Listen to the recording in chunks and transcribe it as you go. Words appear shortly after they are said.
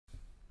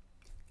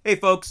Hey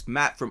folks,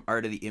 Matt from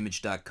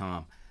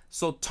artoftheimage.com.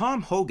 So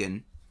Thom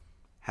Hogan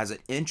has an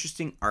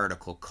interesting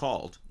article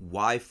called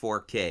Why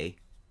 4K?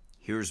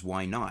 Here's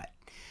Why Not.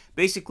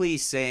 Basically,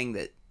 he's saying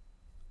that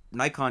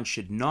Nikon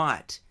should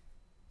not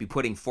be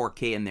putting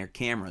 4K in their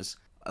cameras.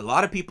 A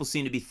lot of people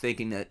seem to be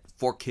thinking that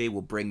 4K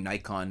will bring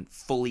Nikon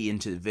fully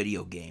into the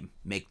video game,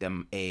 make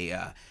them a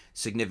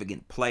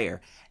significant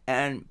player.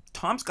 And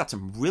Tom's got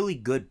some really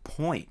good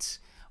points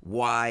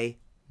why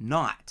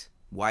not.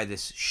 Why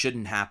this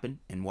shouldn't happen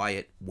and why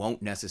it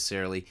won't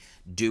necessarily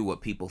do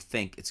what people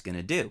think it's going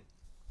to do.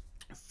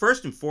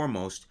 First and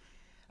foremost,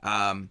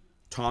 Tom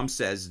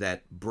says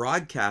that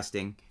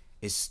broadcasting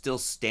is still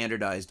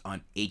standardized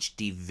on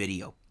HD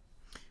video.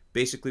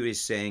 Basically what he's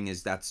saying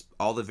is that's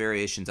all the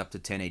variations up to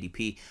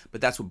 1080p,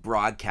 but that's what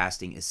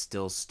broadcasting is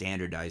still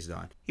standardized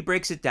on. He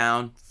breaks it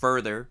down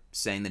further,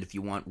 saying that if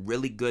you want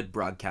really good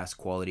broadcast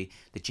quality,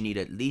 that you need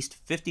at least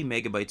 50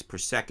 megabytes per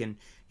second,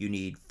 you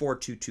need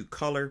 422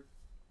 color,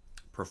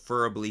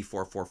 preferably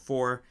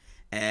 444,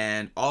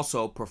 and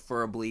also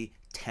preferably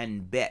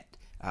 10-bit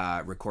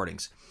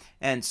recordings.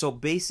 And so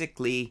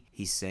basically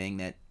he's saying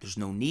that there's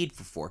no need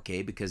for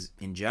 4K because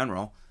in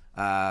general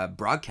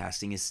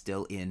broadcasting is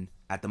still in,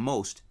 at the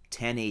most,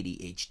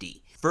 1080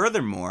 HD.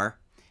 Furthermore,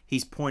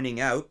 he's pointing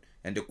out,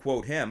 and to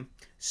quote him,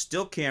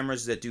 still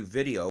cameras that do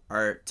video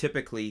are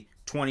typically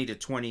 20 to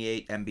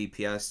 28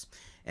 Mbps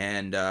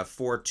and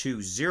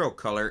 420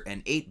 color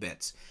and 8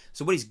 bits.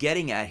 So what he's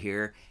getting at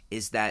here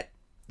is that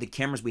the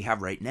cameras we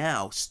have right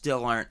now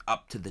still aren't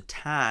up to the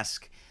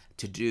task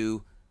to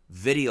do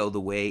video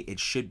the way it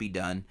should be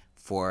done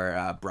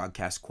for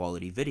broadcast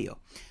quality video.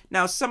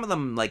 Now, some of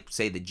them, like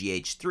say the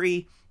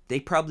GH3, they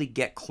probably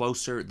get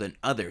closer than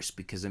others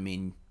because, I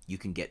mean, you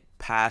can get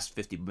past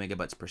 50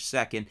 megabytes per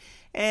second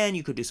and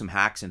you could do some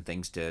hacks and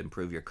things to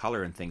improve your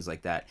color and things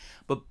like that.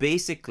 But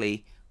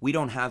basically, we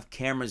don't have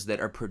cameras that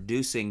are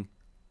producing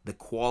the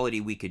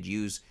quality we could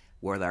use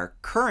with our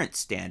current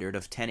standard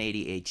of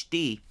 1080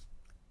 HD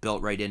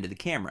built right into the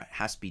camera. It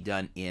has to be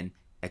done in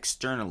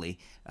externally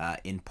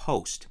in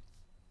post.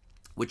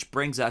 Which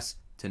brings us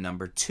to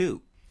number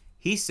 2.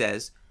 He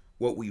says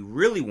what we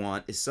really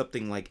want is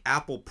something like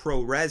Apple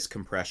ProRes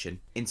compression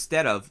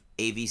instead of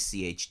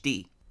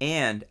AVCHD,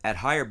 and at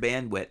higher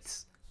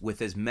bandwidths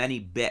with as many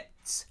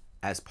bits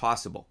as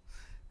possible.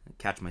 I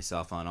catch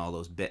myself on all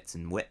those bits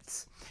and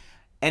widths.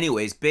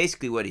 Anyways,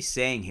 basically what he's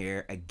saying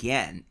here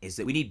again is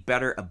that we need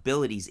better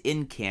abilities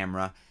in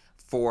camera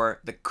for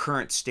the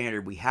current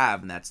standard we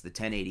have, and that's the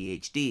 1080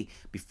 HD,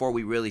 before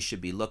we really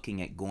should be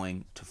looking at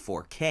going to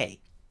 4K.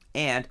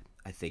 And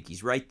I think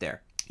he's right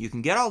there. You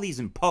can get all these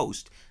in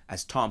post,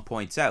 as Tom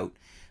points out,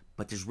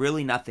 but there's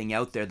really nothing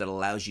out there that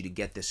allows you to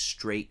get this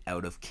straight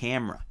out of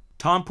camera.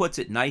 Tom puts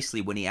it nicely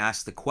when he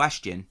asks the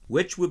question,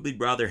 which would we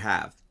rather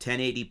have,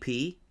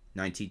 1080p,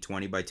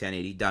 1920 by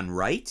 1080, done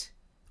right,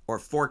 or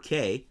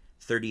 4K,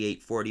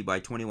 3840 by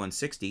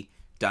 2160,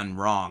 done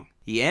wrong?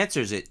 He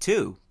answers it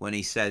too when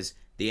he says,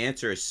 the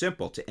answer is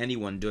simple to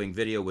anyone doing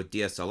video with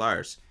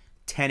DSLRs.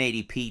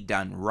 1080p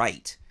done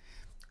right.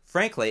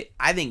 Frankly,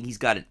 I think he's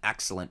got an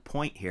excellent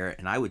point here,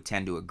 and I would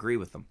tend to agree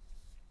with him.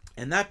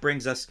 And that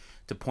brings us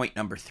to point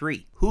number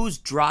 3. Who's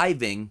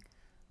driving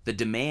the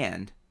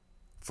demand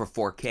for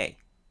 4K?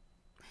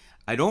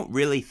 I don't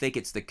really think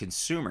it's the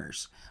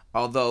consumers,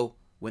 although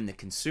when the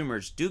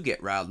consumers do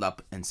get riled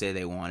up and say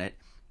they want it,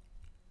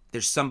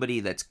 there's somebody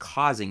that's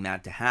causing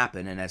that to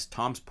happen, and as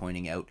Tom's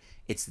pointing out,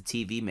 it's the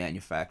TV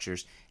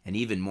manufacturers, and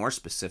even more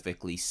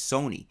specifically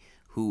Sony,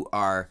 who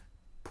are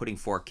putting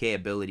 4K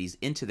abilities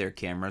into their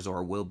cameras,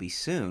 or will be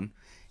soon,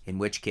 in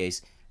which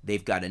case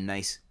they've got a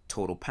nice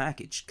total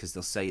package because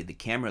they'll sell you the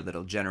camera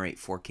that'll generate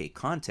 4K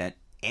content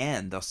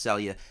and they'll sell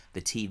you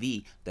the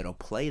TV that'll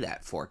play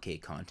that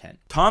 4K content.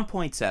 Tom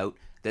points out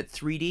that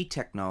 3D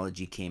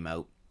technology came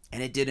out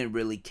and it didn't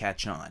really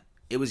catch on.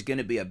 It was going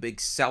to be a big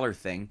seller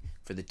thing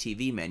for the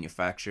TV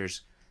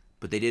manufacturers,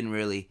 but they didn't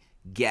really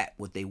get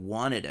what they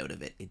wanted out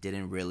of it. It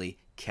didn't really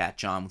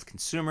catch on with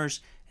consumers,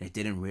 and it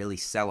didn't really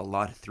sell a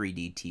lot of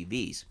 3D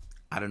TVs.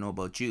 I don't know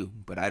about you,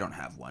 but I don't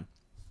have one.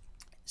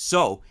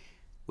 So,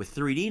 with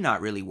 3D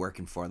not really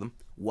working for them,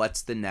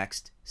 what's the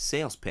next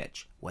sales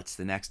pitch? What's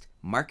the next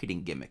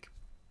marketing gimmick?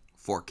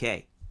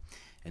 4K.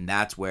 And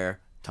that's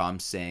where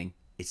Tom's saying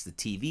it's the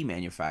TV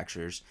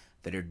manufacturers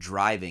that are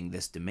driving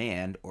this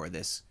demand, or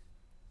this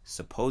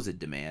supposed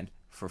demand,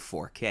 for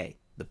 4K.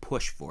 The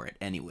push for it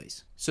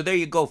anyways. So there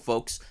you go,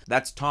 folks.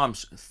 That's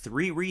Tom's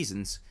 3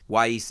 reasons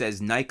why he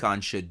says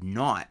Nikon should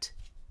not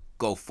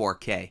go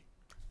 4K.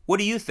 What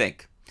do you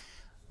think?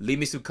 Leave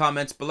me some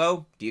comments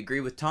below. Do you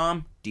agree with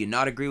Tom? Do you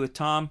not agree with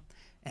Tom?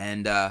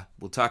 And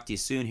we'll talk to you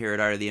soon here at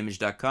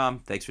artoftheimage.com.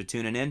 Thanks for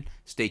tuning in.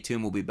 Stay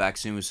tuned. We'll be back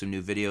soon with some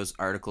new videos,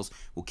 articles.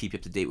 We'll keep you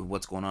up to date with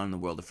what's going on in the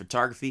world of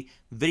photography,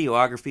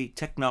 videography,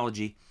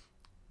 technology,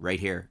 right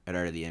here at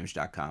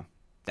artoftheimage.com.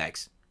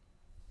 Thanks.